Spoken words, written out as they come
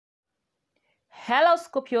Hello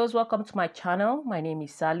Scorpios, welcome to my channel. My name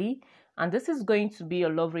is Sally and this is going to be a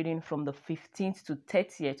love reading from the 15th to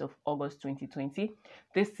 30th of August 2020.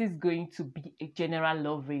 This is going to be a general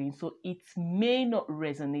love reading, so it may not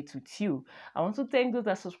resonate with you. I want to thank those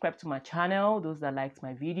that subscribed to my channel, those that liked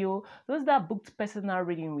my video, those that booked personal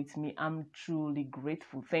reading with me. I'm truly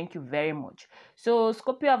grateful. Thank you very much. So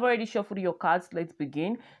Scorpio, I've already shuffled your cards. Let's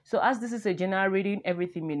begin. So as this is a general reading,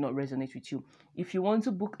 everything may not resonate with you. If you want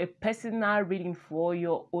to book a personal reading for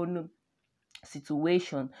your own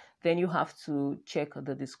situation, then you have to check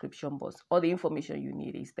the description box. All the information you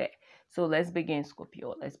need is there. So let's begin,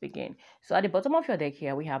 Scorpio. Let's begin. So at the bottom of your deck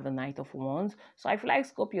here, we have the Knight of Wands. So I feel like,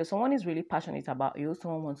 Scorpio, someone is really passionate about you.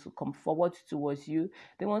 Someone wants to come forward towards you.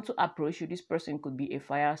 They want to approach you. This person could be a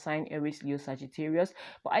fire sign, Aries, Leo, Sagittarius.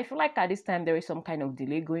 But I feel like at this time, there is some kind of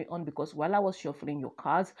delay going on, because while I was shuffling your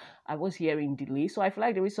cards, I was hearing delay. So I feel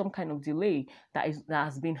like there is some kind of delay that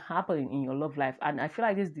has been happening in your love life. And I feel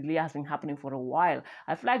like this delay has been happening for a while.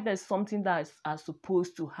 I feel like there's something that is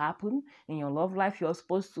supposed to happen in your love life. You're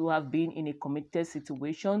supposed to have been in a committed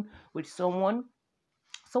situation with someone.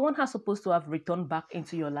 Someone has supposed to have returned back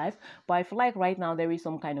into your life, but I feel like right now there is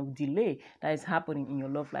some kind of delay that is happening in your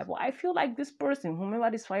love life. But I feel like this person, whomever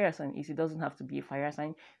this fire sign is, it doesn't have to be a fire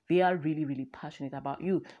sign. They are really, really passionate about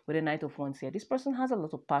you. With the Knight of Wands here, this person has a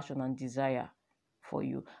lot of passion and desire for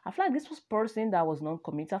you. I feel like this was person that was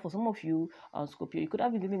non-committal. For some of you, Scorpio, you could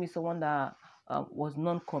have been dealing with someone that was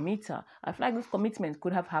non-committal. I feel like this commitment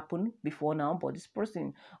could have happened before now, but this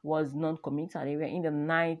person was non-committal. They were in the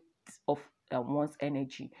Knight of Wands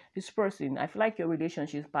energy. This person, I feel like your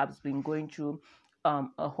relationship perhaps been going through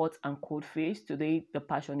a hot and cold phase. Today the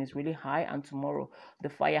passion is really high, and tomorrow the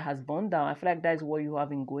fire has burned down. I feel like that's what you have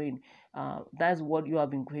been going that's what you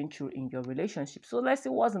have been going through in your relationship. So let's see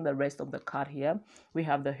what's in the rest of the card here. We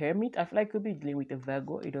have the Hermit. I feel like you'll be dealing with a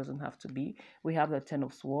Virgo. It doesn't have to be. We have the Ten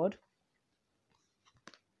of Swords.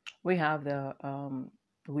 We have the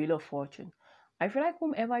Wheel of Fortune. I feel like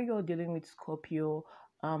whomever you're dealing with, Scorpio,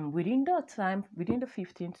 within the time, within the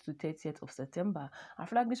 15th to 30th of September, I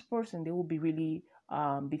feel like this person, they will be really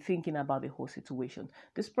be thinking about the whole situation.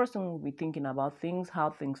 This person will be thinking about things,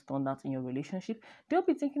 how things turned out in your relationship. They'll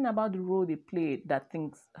be thinking about the role they played, that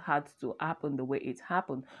things had to happen the way it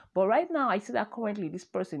happened. But right now, I see that currently this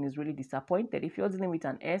person is really disappointed. If you're dealing with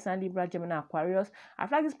an Air sign, Libra, Gemini, Aquarius, I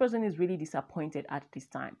feel like this person is really disappointed at this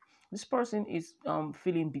time. This person is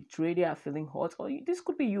feeling betrayed, they are feeling hurt, or this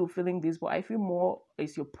could be you feeling this, but I feel more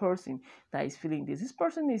it's your person that is feeling this. This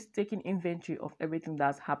person is taking inventory of everything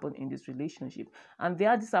that's happened in this relationship, and they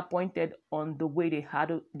are disappointed on the way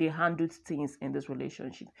they handled things in this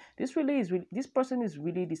relationship. This person is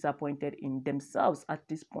really disappointed in themselves at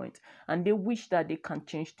this point, and they wish that they can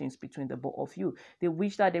change things between the both of you. They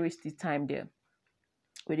wish that there is still time there.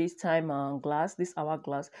 With this time glass, this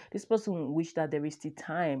hourglass, this person wish that there is still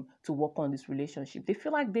time to work on this relationship. They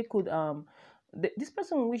feel like they could this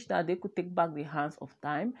person wish that they could take back the hands of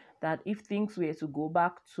time, that if things were to go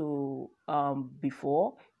back to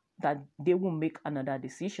before, that they will make another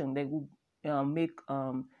decision. They will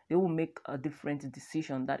make a different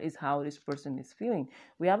decision. That is how this person is feeling.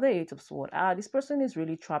 We have the Eight of Swords. This person is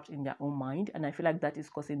really trapped in their own mind, and I feel like that is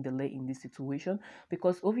causing delay in this situation,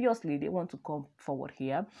 because obviously they want to come forward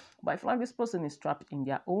here, but I feel like this person is trapped in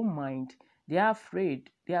their own mind. They are afraid,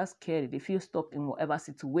 they are scared, they feel stuck in whatever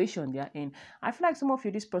situation they are in. I feel like some of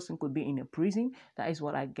you, this person could be in a prison. That is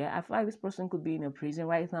what I get. I feel like this person could be in a prison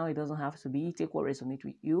right now. It doesn't have to be. Take what resonates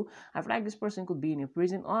with you. I feel like this person could be in a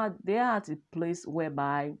prison, or they are at a place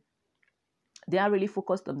whereby they are really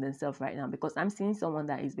focused on themselves right now, because I'm seeing someone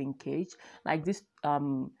that is being caged. Like this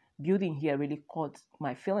building here really caught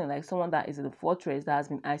my feeling, like someone that is in a fortress that has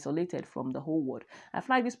been isolated from the whole world. I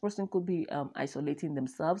feel like this person could be isolating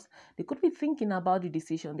themselves. They could be thinking about the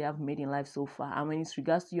decision they have made in life so far, and when it's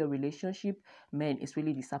regards to your relationship, man, it's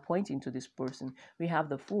really disappointing to this person. We have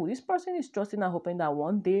the Fool. This person is trusting and hoping that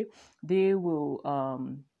one day they will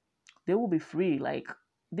be free. Like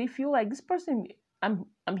they feel like this person, I'm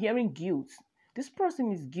hearing guilt. This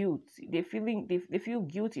person is guilty. They feel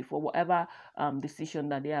guilty for whatever decision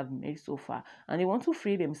that they have made so far, and they want to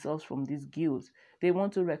free themselves from this guilt. They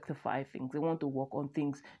want to rectify things. They want to work on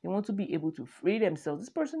things. They want to be able to free themselves. This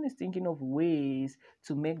person is thinking of ways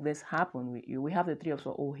to make this happen with you. We have the Three of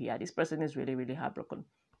Swords here. This person is really, really heartbroken.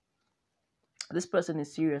 This person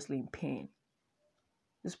is seriously in pain.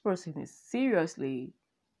 This person is seriously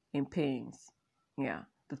in pains. Yeah,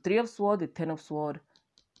 the Three of Swords, the Ten of Swords,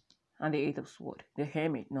 and the Eight of Swords, the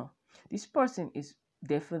Hermit. No, this person is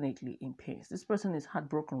definitely in pain. This person is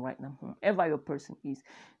heartbroken right now. Whoever your person is,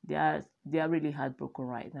 they are really heartbroken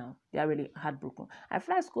right now. They are really heartbroken. I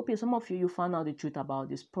feel like Scorpio, some of you, you found out the truth about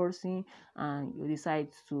this person and you decide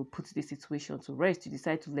to put the situation to rest. You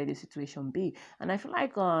decide to let the situation be. And I feel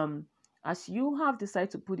like as you have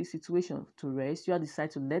decided to put the situation to rest, you have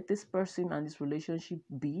decided to let this person and this relationship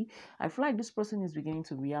be. I feel like this person is beginning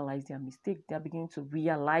to realize their mistake. They're beginning to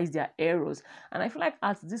realize their errors. And I feel like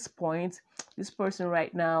at this point, this person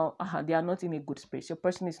right now, they are not in a good space. Your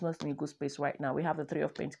person is not in a good space right now. We have the Three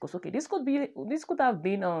of Pentacles. Okay, this could have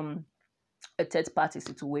been a third party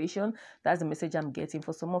situation. That's the message I'm getting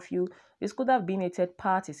for some of you. This could have been a third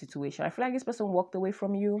party situation. I feel like this person walked away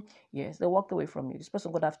from you. Yes, they walked away from you. This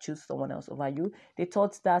person could have chosen someone else over you. They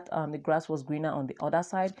thought that the grass was greener on the other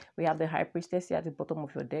side. We have the High Priestess here at the bottom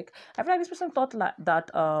of your deck. I feel like this person thought that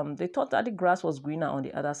they thought that the grass was greener on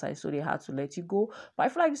the other side, so they had to let you go. But I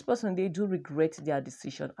feel like this person, they do regret their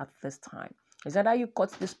decision at this time. Is that you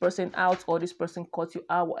cut this person out or this person cut you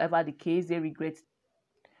out? Whatever the case, they regret.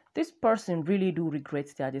 This person really do regret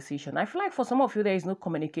their decision. I feel like for some of you, there is no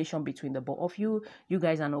communication between the both of you. You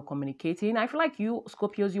guys are not communicating. I feel like you,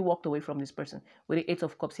 Scorpios, you walked away from this person. With the Eight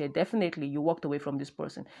of Cups here, definitely you walked away from this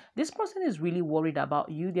person. This person is really worried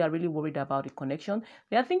about you. They are really worried about the connection.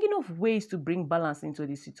 They are thinking of ways to bring balance into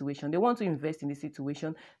this situation. They want to invest in this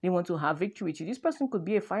situation. They want to have victory with you. This person could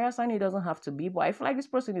be a fire sign. It doesn't have to be. But I feel like this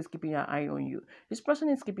person is keeping an eye on you. This person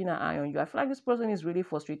is keeping an eye on you. I feel like this person is really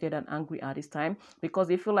frustrated and angry at this time because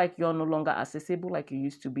they feel like you're no longer accessible like you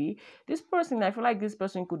used to be. This person, I feel like this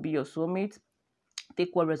person could be your soulmate.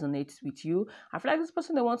 Take what resonates with you. I feel like this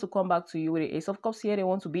person, they want to come back to you with the Ace of Cups here. They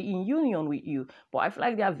want to be in union with you. But I feel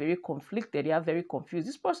like they are very conflicted. They are very confused.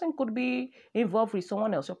 This person could be involved with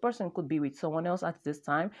someone else. Your person could be with someone else at this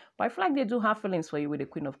time. But I feel like they do have feelings for you with the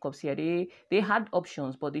Queen of Cups here. They had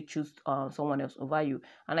options, but they choose someone else over you.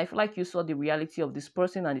 And I feel like you saw the reality of this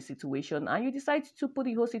person and the situation, and you decided to put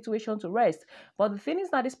the whole situation to rest. But the thing is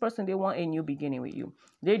that this person, they want a new beginning with you.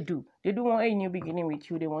 They do want a new beginning with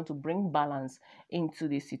you. They want to bring balance into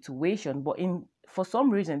the situation, but for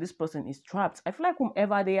some reason this person is trapped. I feel like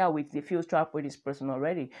whomever they are with, they feel trapped with this person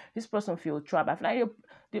already. This person feels trapped. I feel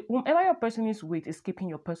like whomever your person is with is keeping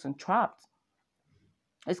your person trapped.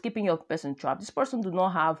 It's keeping your person trapped. This person do not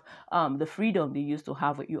have the freedom they used to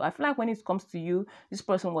have with you. I feel like when it comes to you, this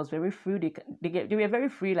person was very free. They were very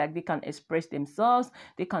free, like they can express themselves,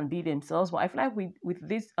 they can be themselves. But I feel like with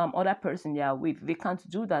this other person they are with, they can't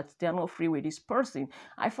do that. They are not free with this person.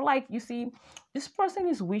 I feel like, you see, this person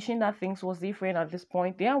is wishing that things was different at this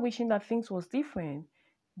point. They are wishing that things was different.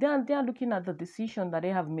 They are looking at the decision that they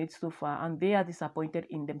have made so far, and they are disappointed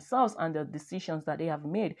in themselves and the decisions that they have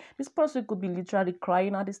made. This person could be literally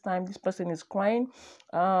crying at this time. This person is crying.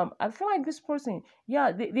 I feel like this person,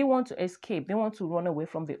 yeah, they want to escape. They want to run away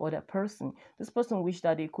from the other person. This person wish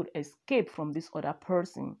that they could escape from this other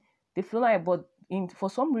person. They feel like, but for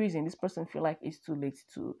some reason, this person feel like it's too late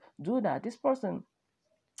to do that. This person,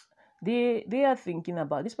 they are thinking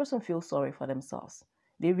about, this person feels sorry for themselves.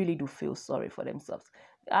 They really do feel sorry for themselves.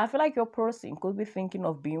 I feel like your person could be thinking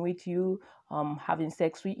of being with you, having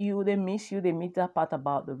sex with you. They miss you. They miss that part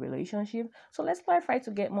about the relationship. So let's clarify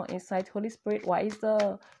to get more insight. Holy Spirit, why is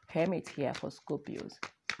the Hermit here for Scorpios?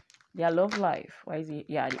 Their love life. Why is it?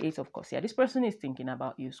 Yeah, the Eight of Cups. Yeah, this person is thinking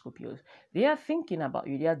about you, Scorpios. They are thinking about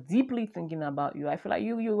you. They are deeply thinking about you. I feel like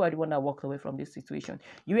you are the one that walked away from this situation.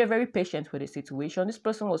 You were very patient with the situation. This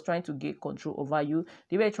person was trying to get control over you.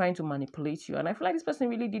 They were trying to manipulate you. And I feel like this person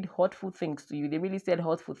really did hurtful things to you. They really said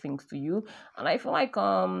hurtful things to you. And I feel like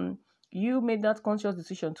you made that conscious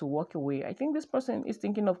decision to walk away. I think this person is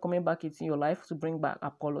thinking of coming back into your life to bring back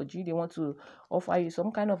apology. They want to offer you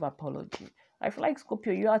some kind of apology. I feel like,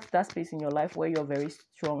 Scorpio, you're at that space in your life where you're very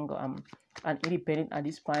strong and independent at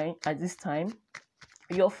this time.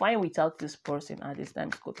 You're fine without this person at this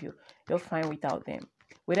time, Scorpio. You're fine without them.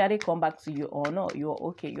 Whether they come back to you or not, you're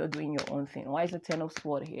okay. You're doing your own thing. Why is the Ten of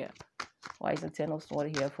Swords here? Why is the Ten of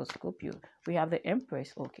Swords here for Scorpio? We have the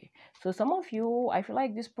Empress. Okay. So some of you, I feel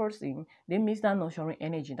like this person, they miss that nurturing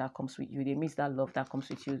energy that comes with you. They miss that love that comes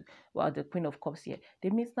with you. Well, the Queen of Cups here, they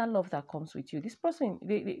miss that love that comes with you. This person,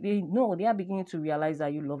 they know, they are beginning to realize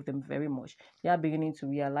that you love them very much. They are beginning to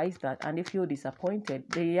realize that, and they feel disappointed.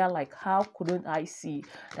 They are like, how couldn't I see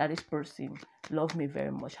that this person loved me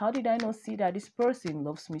very much? How did I not see that this person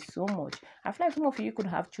loves me so much? I feel like some of you could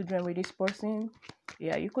have children with this person.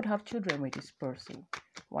 Yeah, you could have children with this person.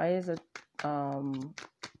 Why is it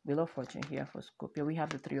Wheel of Fortune here for Scorpio? We have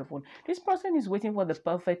the Three of Wands. This person is waiting for the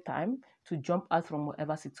perfect time to jump out from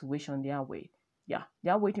whatever situation they are with. Yeah, they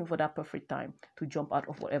are waiting for that perfect time to jump out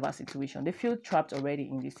of whatever situation. They feel trapped already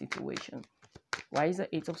in this situation. Why is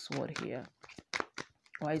the Eight of Swords here?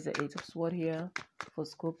 Why is the Eight of Swords here for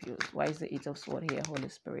Scorpios? Why is the Eight of Swords here, Holy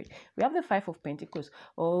Spirit? We have the Five of Pentacles.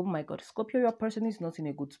 Oh my God, Scorpio, your person is not in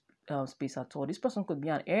a good space at all. This person could be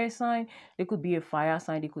an air sign, they could be a fire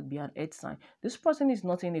sign, they could be an earth sign. This person is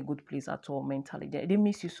not in a good place at all mentally. They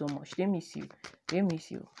miss you so much. They miss you. They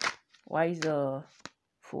miss you. Why is the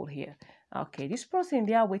Fool here? Okay, this person,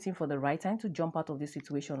 they are waiting for the right time to jump out of this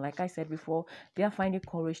situation. Like I said before, they are finding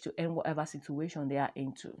courage to end whatever situation they are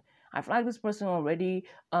into. I feel like this person already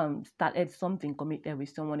started something, committed with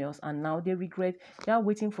someone else, and now they regret. They are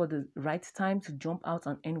waiting for the right time to jump out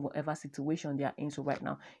and end whatever situation they are into right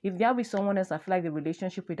now. If they are with someone else, I feel like the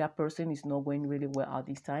relationship with that person is not going really well at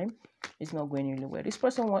this time. It's not going really well. This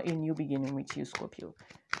person wants a new beginning with you, Scorpio.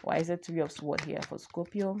 Why is the Three of Swords here for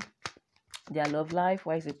Scorpio? Their love life.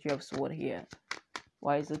 Why is the Three of Swords here?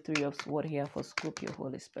 Why is the Three of Swords here for Scorpio,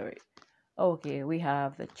 Holy Spirit? Okay, we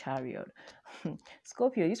have the Chariot.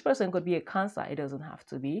 Scorpio, this person could be a Cancer. It doesn't have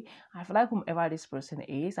to be. I feel like whomever this person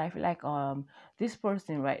is, I feel like this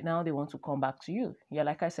person right now, they want to come back to you. Yeah,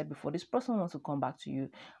 like I said before, this person wants to come back to you.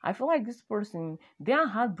 I feel like this person, they are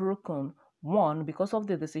heartbroken, one, because of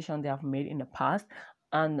the decision they have made in the past.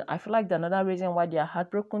 And I feel like another reason why they are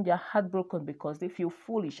heartbroken because they feel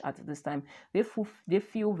foolish at this time. They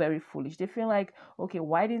feel very foolish. They feel like, okay,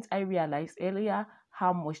 why didn't I realize earlier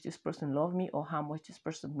how much this person loved me or how much this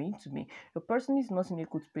person meant to me? The person is not in a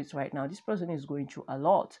good space right now. This person is going through a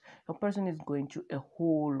lot. The person is going through a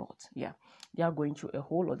whole lot. Yeah, they are going through a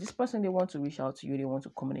whole lot. This person, they want to reach out to you. They want to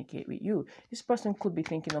communicate with you. This person could be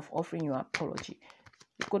thinking of offering you an apology.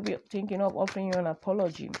 They could be thinking of offering you an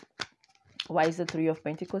apology. Why is the Three of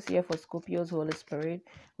Pentacles here for Scorpio's Holy Spirit?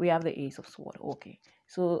 We have the Ace of Swords. Okay.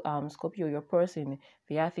 So, Scorpio, your person,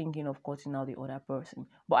 they are thinking of cutting out the other person.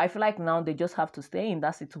 But I feel like now they just have to stay in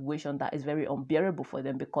that situation that is very unbearable for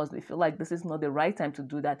them because they feel like this is not the right time to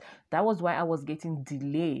do that. That was why I was getting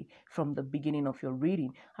delay from the beginning of your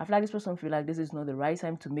reading. I feel like this person feel like this is not the right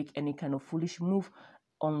time to make any kind of foolish move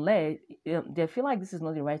unless they feel like this is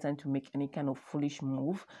not the right time to make any kind of foolish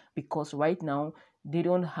move because right now they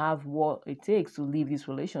don't have what it takes to leave this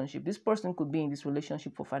relationship. This person could be in this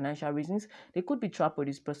relationship for financial reasons. They could be trapped with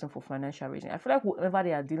this person for financial reasons. I feel like whoever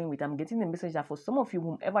they are dealing with, I'm getting the message that for some of you,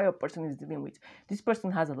 whomever your person is dealing with, this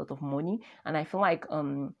person has a lot of money, and I feel like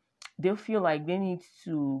they feel like they need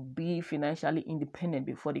to be financially independent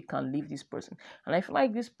before they can leave this person. And I feel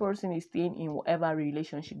like this person is staying in whatever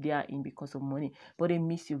relationship they are in because of money, but they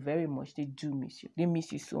miss you very much. They do miss you. They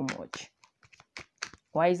miss you so much.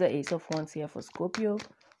 Why is the Ace of Wands here for Scorpio?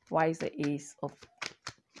 Why is the Ace of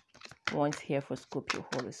Wands here for Scorpio,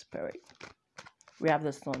 Holy Spirit? We have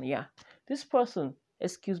the Sun. Yeah, this person,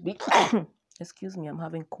 excuse me, excuse me, I'm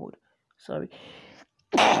having cold. Sorry.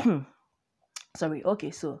 Sorry.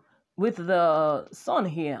 Okay, so with the Sun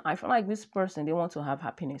here, I feel like this person, they want to have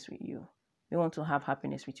happiness with you. They want to have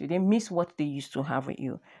happiness with you. They miss what they used to have with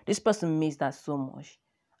you. This person miss that so much.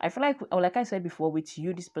 I feel like I said before, with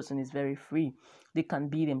you, this person is very free. They can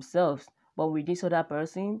be themselves. But with this other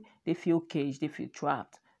person, they feel caged. They feel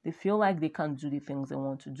trapped. They feel like they can't do the things they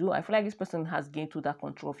want to do. I feel like this person has gained to that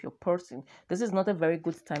control of your person. This is not a very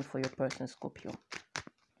good time for your person, Scorpio.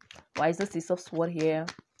 Why is the Six of Swords here?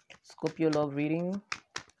 Scorpio love reading.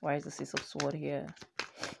 Why is the Six of Swords here?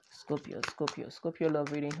 Scorpio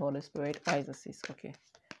love reading, Holy Spirit. Why is the Six? Okay.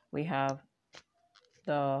 We have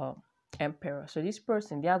the Emperor. So this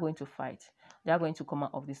person, they are going to fight. They are going to come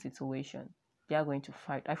out of this situation. They are going to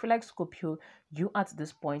fight. I feel like Scorpio, you at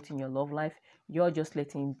this point in your love life, you're just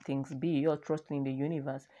letting things be. You're trusting in the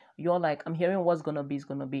universe. You're like, I'm hearing what's going to be is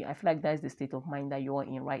going to be. I feel like that is the state of mind that you're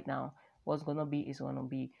in right now. What's going to be is going to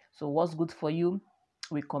be. So what's good for you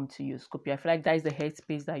will come to you, Scorpio. I feel like that is the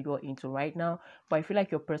headspace that you're into right now. But I feel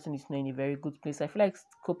like your person is not in a very good place. I feel like,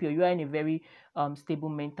 Scorpio, you are in a very stable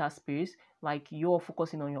mental space. Like you're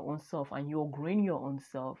focusing on your own self and you're growing your own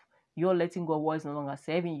self. You're letting go of what is no longer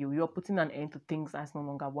serving you. You're putting an end to things that's no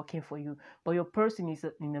longer working for you. But your person is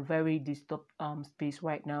in a very disturbed space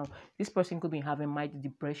right now. This person could be having mild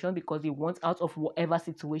depression because they want out of whatever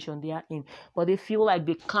situation they are in. But they feel like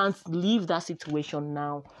they can't leave that situation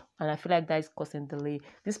now. And I feel like that is causing delay.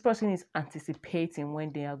 This person is anticipating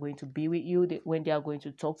when they are going to be with you, when they are going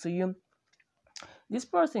to talk to you. This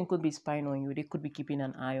person could be spying on you. They could be keeping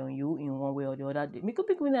an eye on you in one way or the other. They could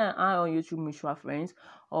be keeping an eye on you through mutual friends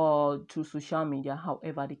or through social media,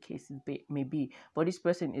 however the case may be. But this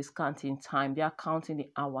person is counting time. They are counting the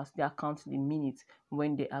hours. They are counting the minutes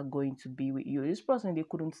when they are going to be with you. This person, they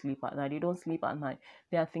couldn't sleep at night. They don't sleep at night.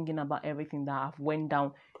 They are thinking about everything that have went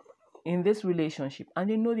down in this relationship. And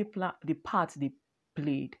they know the part they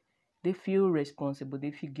played. They feel responsible.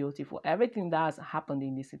 They feel guilty for everything that has happened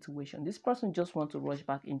in this situation. This person just wants to rush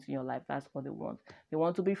back into your life. That's what they want. They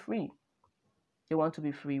want to be free. They want to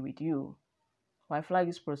be free with you. But I feel like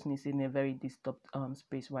this person is in a very disturbed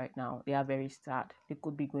space right now. They are very sad. They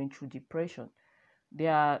could be going through depression. They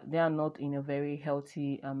are not in a very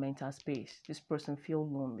healthy mental space. This person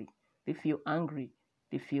feels lonely. They feel angry.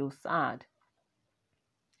 They feel sad.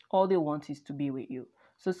 All they want is to be with you.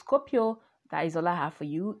 So Scorpio, that is all I have for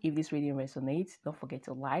you. If this reading resonates, don't forget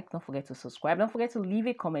to like, don't forget to subscribe, don't forget to leave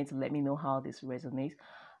a comment to let me know how this resonates.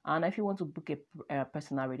 And if you want to book a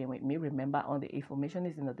personal reading with me, remember all the information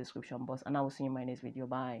is in the description box. And I will see you in my next video.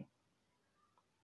 Bye.